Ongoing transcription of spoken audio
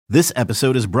This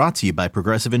episode is brought to you by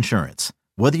Progressive Insurance.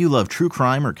 Whether you love true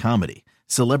crime or comedy,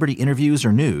 celebrity interviews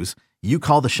or news, you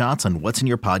call the shots on what's in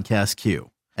your podcast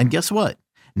queue. And guess what?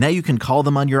 Now you can call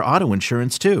them on your auto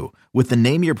insurance too with the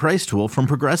Name Your Price tool from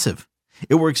Progressive.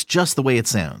 It works just the way it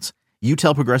sounds. You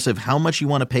tell Progressive how much you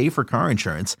want to pay for car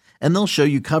insurance, and they'll show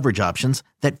you coverage options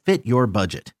that fit your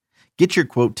budget. Get your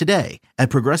quote today at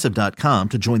Progressive.com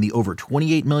to join the over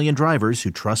 28 million drivers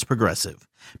who trust Progressive.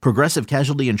 Progressive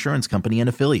Casualty Insurance Company and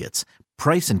Affiliates.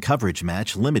 Price and coverage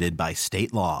match limited by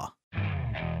state law.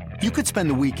 You could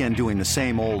spend the weekend doing the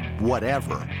same old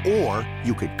whatever, or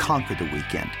you could conquer the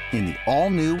weekend in the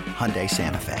all-new Hyundai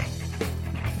Santa Fe.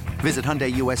 Visit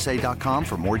HyundaiUSA.com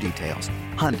for more details.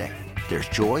 Hyundai, there's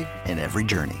joy in every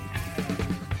journey.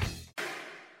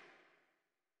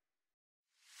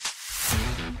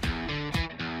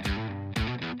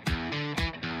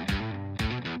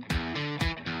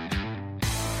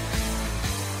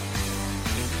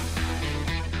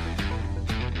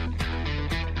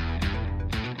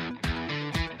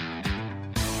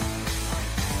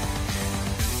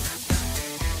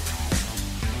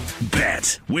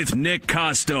 Bet with Nick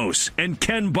Costos and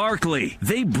Ken Barkley.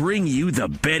 They bring you the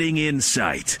betting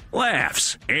insight,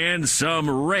 laughs, and some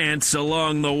rants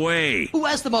along the way. Who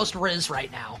has the most Riz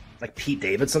right now? Like Pete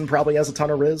Davidson probably has a ton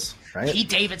of Riz, right? Pete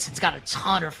Davidson's got a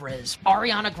ton of Riz.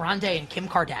 Ariana Grande and Kim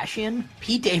Kardashian.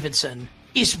 Pete Davidson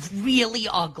is really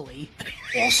ugly.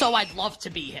 Also, I'd love to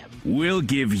be him. We'll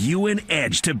give you an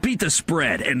edge to beat the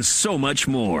spread and so much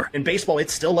more. In baseball,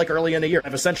 it's still like early in the year.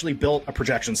 I've essentially built a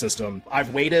projection system.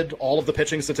 I've weighted all of the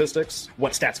pitching statistics,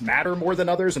 what stats matter more than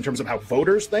others in terms of how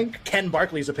voters think. Ken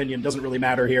Barkley's opinion doesn't really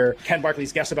matter here. Ken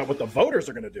Barkley's guess about what the voters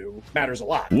are going to do matters a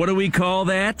lot. What do we call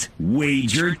that?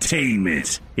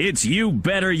 Wagertainment. It's You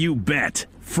Better You Bet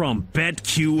from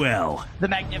BetQL. The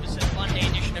magnificent Monday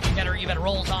edition of You Better You Bet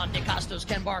rolls on. Nick Costos,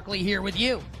 Ken Barkley here with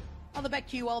you on the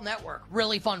BetQL network.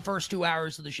 Really fun first 2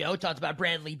 hours of the show. Talked about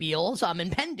Bradley Beal's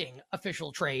impending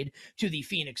official trade to the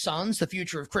Phoenix Suns, the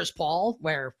future of Chris Paul,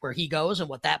 where he goes and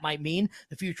what that might mean,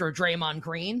 the future of Draymond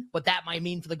Green, what that might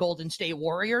mean for the Golden State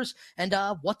Warriors, and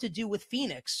what to do with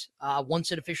Phoenix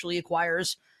once it officially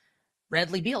acquires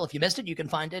Bradley Beal. If you missed it, you can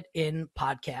find it in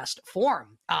podcast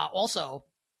form. Also,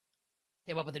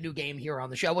 came up with a new game here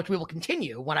on the show, which we will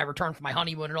continue when I return from my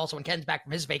honeymoon and also when Ken's back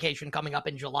from his vacation coming up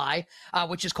in July,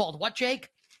 which is called what, Jake?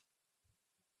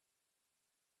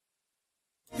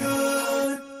 It's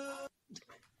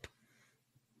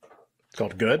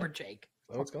called Good? Poor Jake.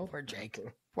 Oh, it's called? Poor Jake.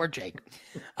 Poor Jake.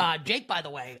 Jake, by the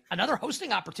way, another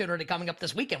hosting opportunity coming up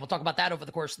this weekend. We'll talk about that over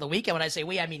the course of the weekend. When I say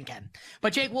we, I mean Ken.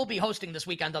 But Jake will be hosting this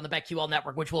weekend on the BetQL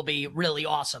network, which will be really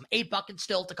awesome. 8 buckets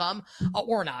still to come,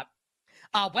 or not.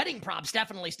 Wedding props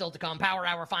definitely still to come. Power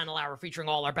Hour, Final Hour, featuring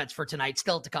all our bets for tonight,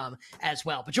 still to come as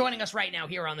well. But joining us right now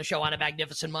here on the show on a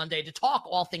magnificent Monday to talk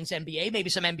all things NBA, maybe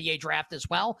some NBA draft as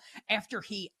well, after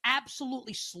he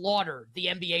absolutely slaughtered the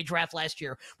NBA draft last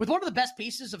year with one of the best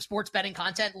pieces of sports betting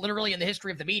content literally in the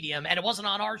history of the medium, and it wasn't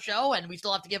on our show, and we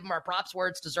still have to give him our props where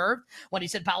it's deserved when he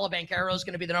said Paolo Banchero is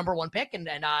going to be the number one pick, and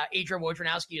Adrian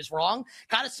Wojnarowski is wrong.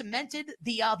 Kind of cemented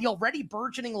the already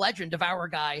burgeoning legend of our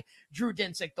guy, Drew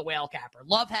Dinsick, the whale capper.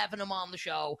 Love having him on the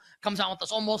show. Comes on with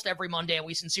us almost every Monday, and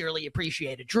we sincerely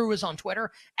appreciate it. Drew is on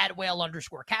Twitter at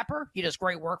 @whale_capper. He does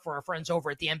great work for our friends over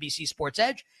at the NBC Sports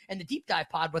Edge and the Deep Dive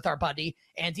Pod with our buddy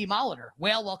Andy Molitor.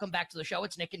 Whale, welcome back to the show.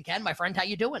 It's Nick and Ken. My friend, how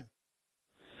you doing?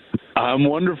 I'm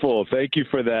wonderful. Thank you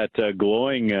for that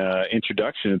glowing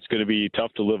introduction. It's going to be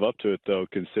tough to live up to it, though,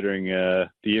 considering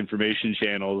the information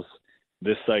channels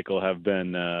this cycle have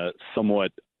been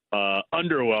somewhat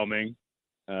underwhelming.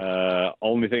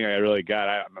 Only thing I really got,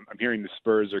 I'm hearing the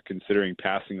Spurs are considering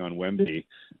passing on Wemby.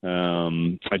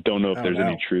 I don't know if there's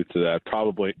any truth to that.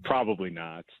 Probably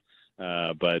not.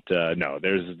 But no,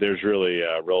 there's really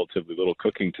relatively little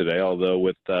cooking today. Although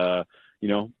with I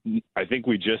think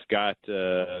we just got.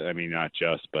 Not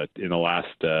just, but in the last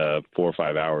 4 or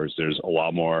 5 hours, there's a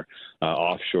lot more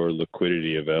offshore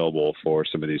liquidity available for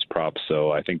some of these props.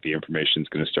 So I think the information is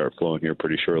going to start flowing here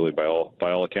pretty shortly by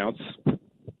all accounts.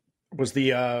 Was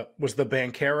the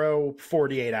Banchero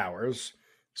 48 hours?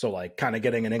 So like kind of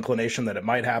getting an inclination that it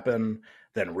might happen,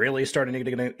 then really starting to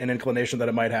get an inclination that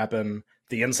it might happen.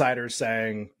 The insiders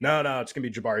saying, no, it's going to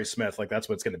be Jabari Smith. Like that's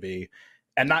what it's going to be.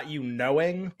 And not you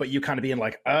knowing, but you kind of being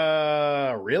like,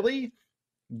 really?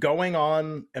 Going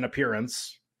on an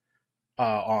appearance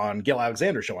on Gil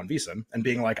Alexander's show on VSiN and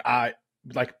being like,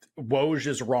 Woj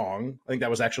is wrong. I think that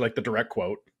was actually like the direct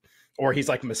quote. Or he's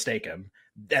like mistaken.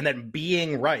 And then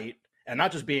being right. And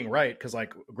not just being right, because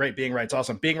like, great, being right's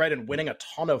awesome. Being right and winning a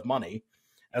ton of money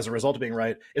as a result of being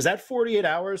right. Is that 48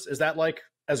 hours? Is that like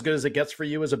as good as it gets for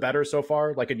you as a bettor so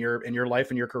far, like in your life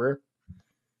and your career?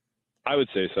 I would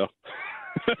say so.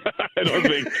 I don't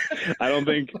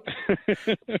think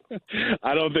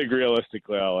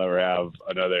realistically I'll ever have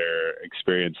another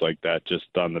experience like that, just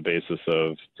on the basis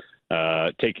of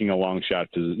taking a long shot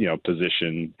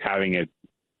position, having it,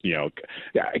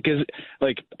 because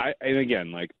and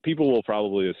again, people will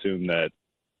probably assume that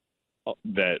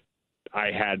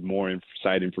I had more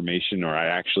inside information, or I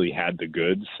actually had the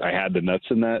goods. I had the nuts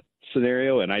in that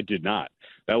scenario, and I did not.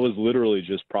 That was literally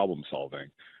just problem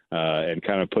solving. And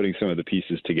kind of putting some of the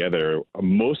pieces together,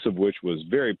 most of which was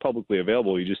very publicly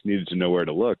available. You just needed to know where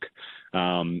to look.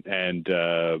 So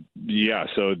the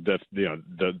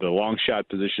long shot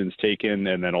positions taken,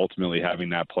 and then ultimately having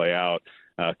that play out,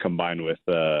 combined with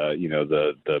the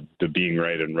being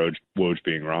right and Woj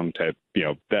being wrong type,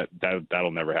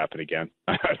 that'll never happen again.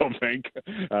 I don't think.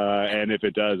 And if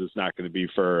it does, it's not going to be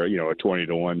for a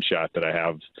 20-1 shot that I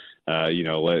have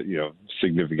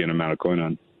significant amount of coin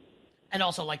on. And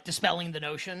also, dispelling the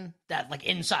notion that,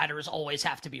 insiders always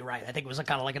have to be right. I think it was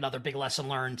kind of another big lesson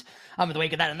learned in the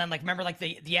wake of that. And then, remember,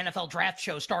 the NFL draft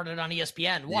show started on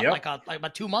ESPN,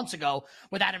 about 2 months ago,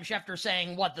 with Adam Schefter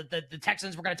saying, the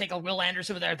Texans were going to take a Will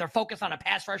Anderson. They're focused on a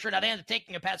pass rusher. Now, they ended up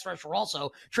taking a pass rusher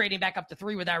also, trading back up to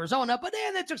 3 with Arizona. But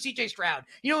then they took C.J. Stroud.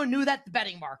 Who knew that? The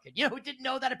betting market. Who didn't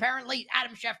know that? Apparently,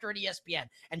 Adam Schefter at ESPN.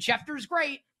 And Schefter's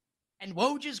great, and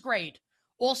Woj is great.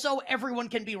 Also, everyone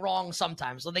can be wrong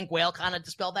sometimes. I think Whale kind of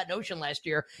dispelled that notion last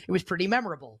year. It was pretty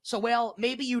memorable. So, Whale,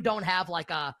 maybe you don't have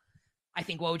I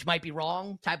think Woj might be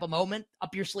wrong type of moment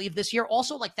up your sleeve this year.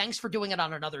 Also, thanks for doing it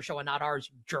on another show and not ours,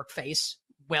 jerk face.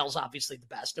 Whale's obviously the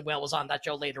best, and Whale was on that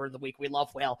show later in the week. We love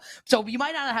Whale. So you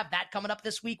might not have that coming up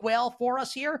this week, Whale, for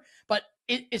us here, but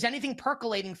is anything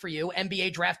percolating for you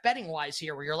NBA draft betting-wise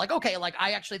here where you're okay,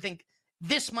 I actually think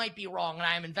this might be wrong, and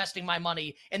I am investing my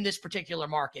money in this particular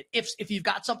market? If you've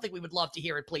got something, we would love to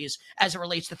hear it, please, as it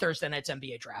relates to Thursday night's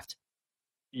NBA draft.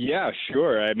 Yeah,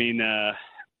 sure. I mean,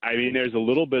 there's a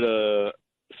little bit of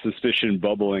suspicion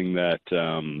bubbling that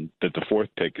the fourth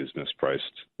pick is mispriced,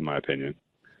 in my opinion.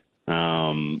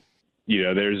 There's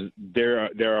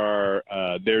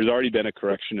already been a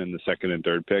correction in the second and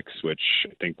third picks, which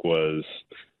I think was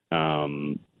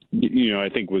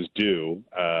was due.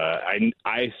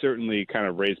 I certainly kind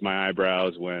of raised my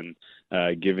eyebrows when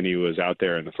Givney was out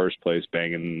there in the first place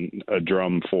banging a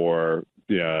drum for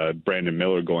Brandon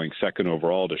Miller going second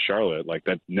overall to Charlotte.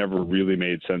 That never really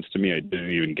made sense to me. I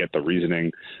didn't even get the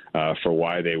reasoning for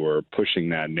why they were pushing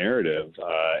that narrative.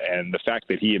 And the fact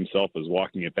that he himself is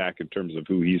walking it back in terms of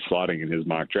who he's slotting in his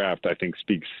mock draft, I think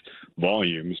speaks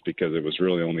volumes, because it was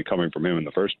really only coming from him in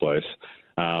the first place.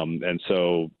 And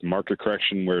so market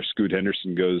correction where Scoot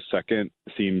Henderson goes second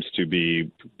seems to be,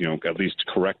 at least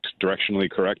directionally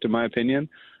correct, in my opinion.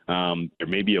 There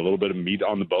may be a little bit of meat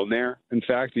on the bone there, in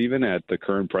fact, even at the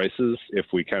current prices, if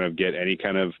we kind of get any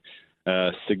kind of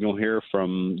signal here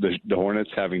from the Hornets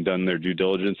having done their due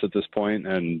diligence at this point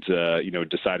and,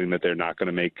 deciding that they're not going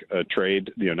to make a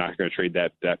trade, not going to trade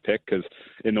that pick. Because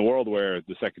in the world where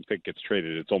the second pick gets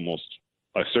traded, it's almost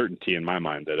a certainty in my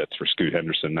mind that it's for Scoot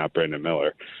Henderson, not Brandon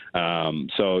Miller.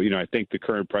 I think the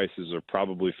current prices are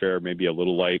probably fair, maybe a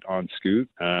little light on Scoot.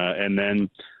 And then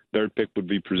third pick would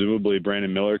be presumably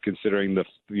Brandon Miller, considering that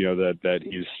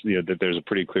there's a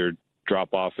pretty clear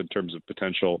drop off in terms of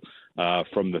potential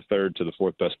from the third to the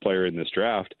fourth best player in this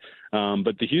draft.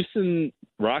 But the Houston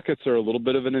Rockets are a little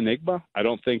bit of an enigma. I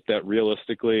don't think that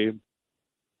realistically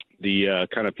the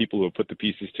kind of people who have put the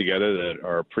pieces together that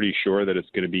are pretty sure that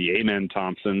it's going to be Amen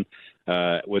Thompson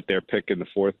with their pick in the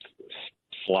fourth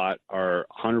slot are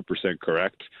 100%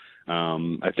 correct.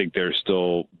 I think there's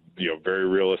still, very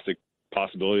realistic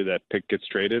possibility that pick gets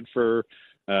traded for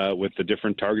with a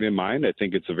different target in mind. I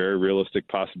think it's a very realistic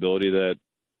possibility that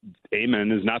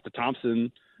Amen is not the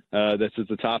Thompson that's at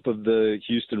the top of the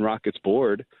Houston Rockets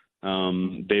board.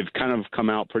 They've kind of come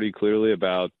out pretty clearly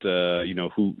about,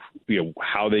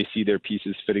 how they see their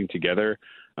pieces fitting together.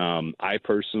 I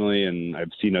personally, and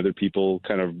I've seen other people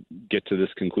kind of get to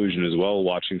this conclusion as well,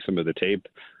 watching some of the tape,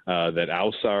 that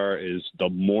Alsar is the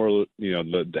more,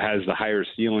 has the higher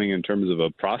ceiling in terms of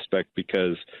a prospect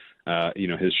because,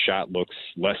 his shot looks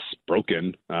less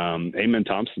broken. Amen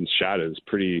Thompson's shot is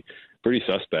pretty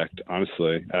suspect,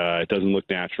 honestly. It doesn't look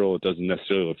natural. It doesn't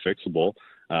necessarily look fixable.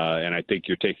 And I think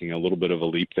you're taking a little bit of a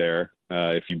leap there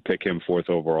if you pick him 4th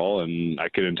overall. And I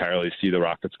could entirely see the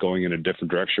Rockets going in a different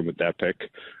direction with that pick,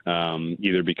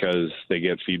 either because they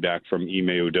get feedback from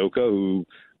Ime Udoka, who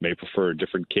may prefer a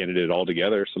different candidate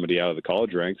altogether, somebody out of the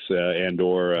college ranks,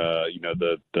 and/or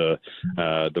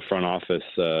the front office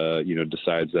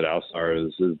decides that Alsar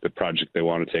is the project they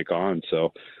want to take on.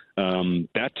 So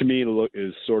that to me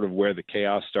is sort of where the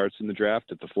chaos starts in the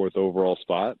draft, at the 4th overall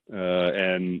spot,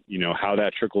 and how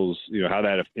that trickles, how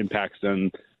that impacts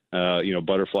then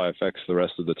butterfly effects the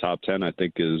rest of the top 10, I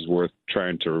think is worth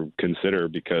trying to consider,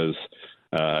 because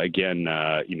again,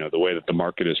 the way that the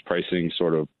market is pricing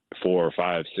sort of 4,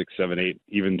 5, 6, 7, 8,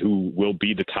 even who will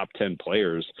be the top 10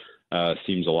 players,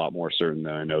 seems a lot more certain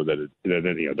than I know that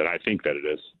that I think that it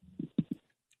is.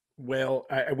 Well,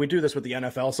 we do this with the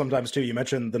NFL sometimes too. You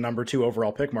mentioned the number 2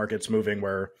 overall pick market's moving,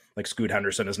 where like Scoot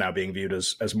Henderson is now being viewed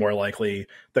as more likely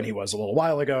than he was a little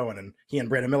while ago, and then he and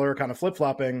Brandon Miller are kind of flip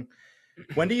flopping.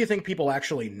 When do you think people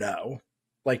actually know?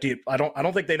 Like, I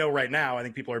don't think they know right now. I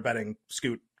think people are betting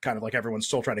Scoot, kind of like everyone's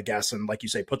still trying to guess and, like you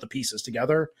say, put the pieces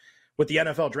together. With the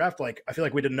NFL draft, like, I feel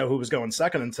like we didn't know who was going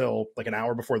second until like an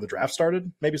hour before the draft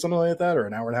started, maybe something like that, or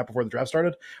an hour and a half before the draft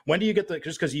started. When do you get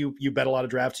just because you bet a lot of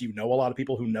drafts, a lot of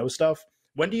people who know stuff.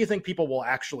 When do you think people will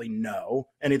actually know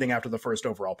anything after the 1st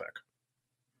overall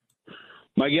pick?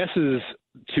 My guess is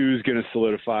 2 is going to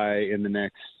solidify in the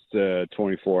next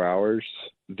 24 hours.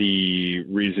 The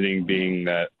reasoning being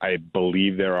that I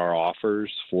believe there are offers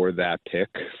for that pick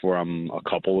from a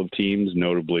couple of teams,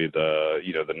 notably the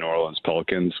New Orleans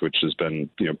Pelicans, which has been,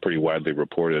 pretty widely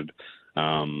reported.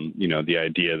 The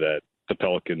idea that the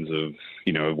Pelicans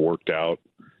have worked out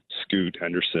Scoot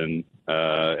Henderson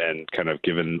and kind of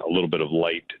given a little bit of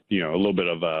light, a little bit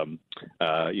of,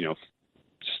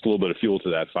 just a little bit of fuel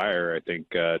to that fire, I think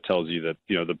tells you that,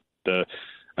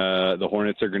 the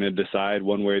Hornets are going to decide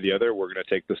one way or the other. We're going to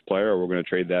take this player, or we're going to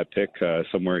trade that pick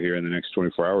somewhere here in the next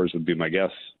 24 hours would be my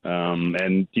guess.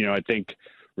 I think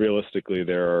realistically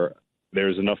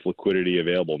there's enough liquidity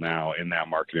available now in that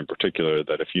market in particular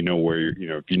that if you know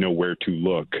where to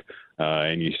look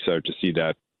and you start to see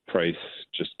that price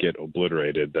just get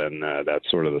obliterated, then that's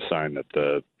sort of the sign that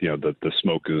the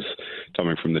smoke is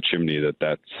coming from the chimney,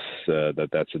 that's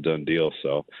a done deal.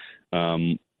 So.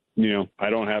 I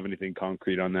don't have anything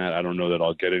concrete on that. I don't know that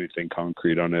I'll get anything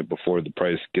concrete on it before the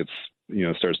price gets,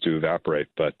 starts to evaporate.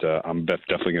 But I'm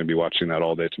definitely going to be watching that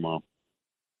all day tomorrow.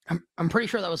 I'm pretty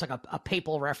sure that was like a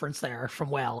papal reference there from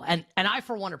Well, and I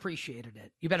for one appreciated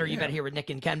it. You better hear with Nick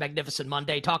and Ken Magnificent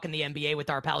Monday talking the NBA with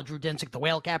our pal Drew Dinsick, the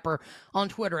Whale Capper, on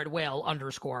Twitter at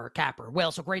Whale_Capper.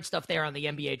 Well, so great stuff there on the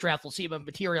NBA draft. We'll see if it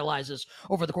materializes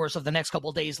over the course of the next couple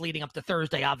of days leading up to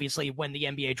Thursday, obviously, when the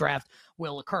NBA draft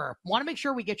will occur. Want to make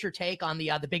sure we get your take on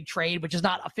the big trade, which is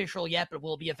not official yet, but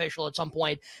will be official at some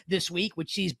point this week,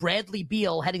 which sees Bradley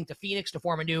Beal heading to Phoenix to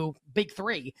form a new big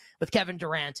 3 with Kevin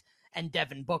Durant and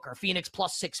Devin Booker. Phoenix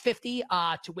plus 650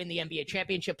 to win the NBA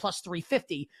championship, plus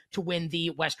 350 to win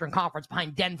the Western Conference,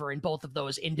 behind Denver in both of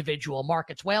those individual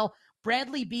markets. Well,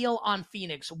 Bradley Beal on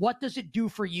Phoenix, what does it do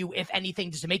for you, if anything?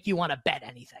 Does it make you want to bet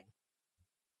anything?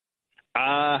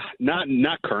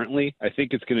 Not currently. I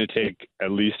think it's going to take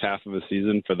at least half of a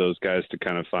season for those guys to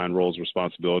kind of find roles,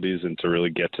 responsibilities, and to really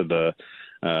get to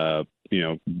the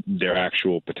their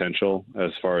actual potential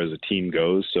as far as a team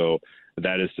goes. So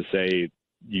that is to say,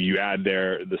 you add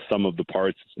the sum of the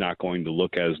parts, it's not going to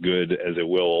look as good as it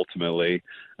will ultimately.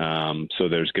 So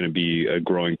there's going to be a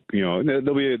growing,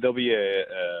 there'll be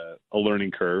a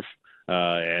learning curve,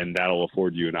 and that'll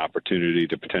afford you an opportunity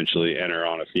to potentially enter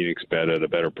on a Phoenix bet at a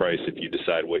better price if you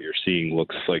decide what you're seeing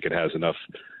looks like it has enough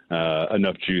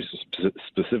juice,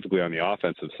 specifically on the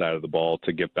offensive side of the ball,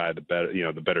 to get by the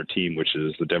better team, which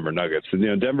is the Denver Nuggets.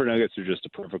 And Denver Nuggets are just a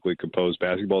perfectly composed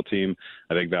basketball team.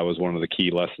 I think that was one of the key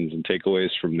lessons and takeaways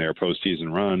from their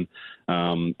postseason run.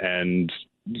 And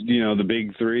the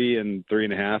big 3 and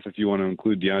 3.5, if you want to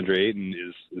include DeAndre Ayton,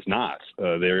 is not.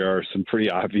 There are some pretty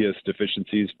obvious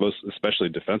deficiencies, especially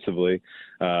defensively,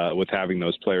 with having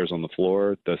those players on the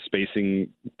floor. The spacing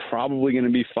probably going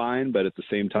to be fine, but at the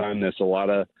same time, there's a lot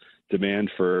of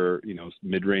demand for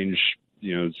mid-range,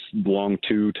 long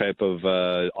 2 type of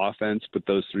offense with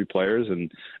those 3 players.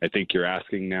 And I think you're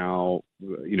asking now,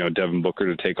 Devin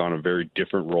Booker to take on a very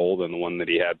different role than the one that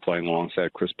he had playing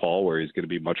alongside Chris Paul, where he's going to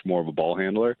be much more of a ball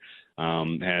handler.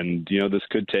 And this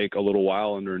could take a little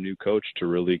while under a new coach to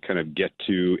really kind of get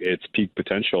to its peak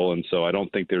potential. And so I don't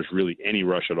think there's really any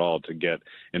rush at all to get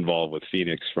involved with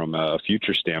Phoenix from a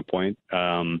future standpoint.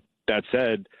 That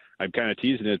said, I'm kind of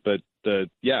teasing it, but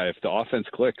if the offense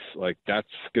clicks, like, that's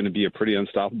going to be a pretty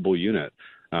unstoppable unit.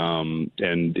 And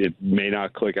it may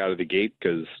not click out of the gate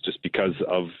because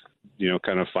of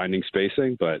kind of finding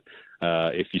spacing. But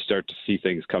if you start to see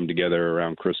things come together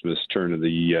around Christmas, turn of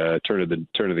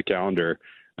the calendar,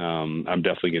 I'm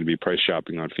definitely going to be price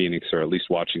shopping on Phoenix, or at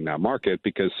least watching that market,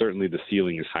 because certainly the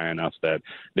ceiling is high enough that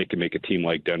they can make a team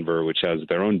like Denver, which has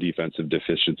their own defensive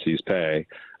deficiencies, pay.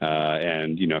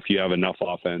 And, if you have enough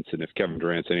offense, and if Kevin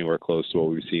Durant's anywhere close to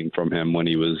what we've seen from him when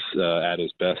he was at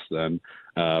his best, then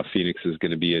Phoenix is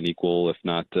going to be an equal, if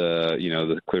not,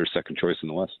 the clear second choice in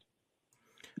the West.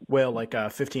 Well,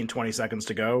 15, 20 seconds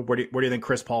to go. Where do you think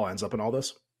Chris Paul ends up in all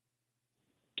this?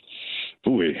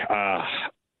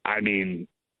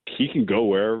 He can go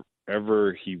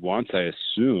wherever he wants, I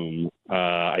assume.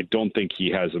 I don't think he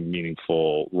has a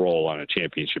meaningful role on a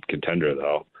championship contender,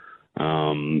 though.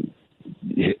 The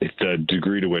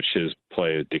degree to which his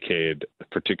play decayed,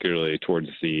 particularly towards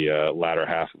the latter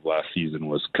half of last season,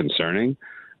 was concerning.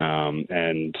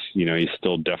 And he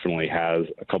still definitely has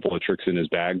a couple of tricks in his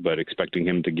bag, but expecting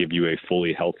him to give you a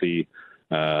fully healthy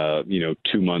 2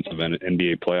 months of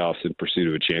NBA playoffs in pursuit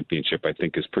of a championship, I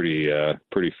think is pretty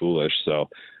foolish. So,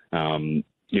 I'm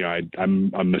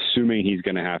assuming he's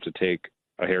going to have to take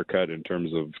a haircut in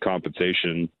terms of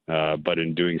compensation, but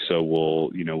in doing so,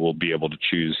 we'll be able to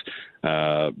choose,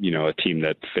 a team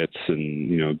that fits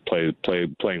and,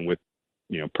 playing with,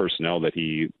 personnel that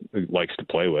he likes to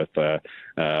play with.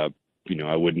 I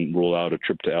wouldn't rule out a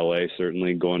trip to LA,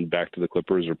 certainly going back to the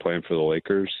Clippers or playing for the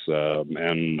Lakers.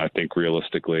 And I think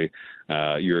realistically,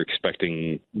 you're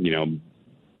expecting,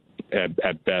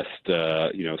 at best,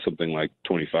 something like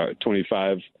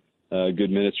 25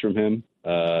 good minutes from him.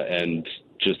 And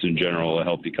just in general, a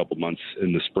healthy couple months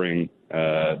in the spring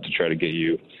to try to get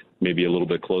you maybe a little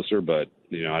bit closer. But,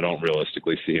 I don't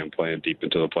realistically see him playing deep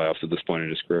into the playoffs at this point in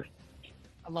his career.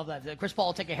 I love that. Chris Paul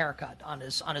will take a haircut on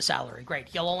his salary. Great.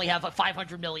 He'll only have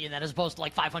 $500 million as opposed to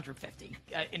 $550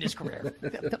 in his career.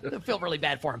 I feel really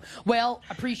bad for him. Well,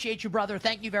 appreciate you, brother.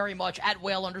 Thank you very much. At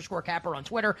Whale_Capper on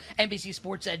Twitter. NBC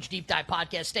Sports Edge Deep Dive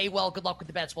Podcast. Stay well. Good luck with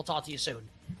the bets. We'll talk to you soon.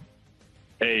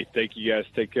 Hey, thank you guys.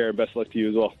 Take care. Best luck to you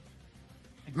as well.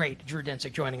 Great. Drew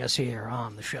Dinsick joining us here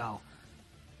on the show.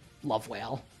 Love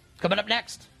Whale. Coming up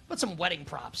next, put some wedding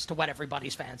props to whet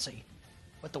everybody's fancy.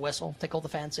 With the whistle, tickle the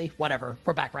fancy, whatever.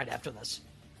 We're back right after this.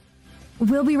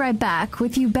 We'll be right back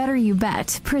with You Better You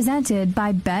Bet, presented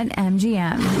by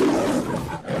BetMGM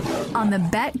on the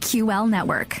BetQL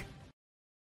network.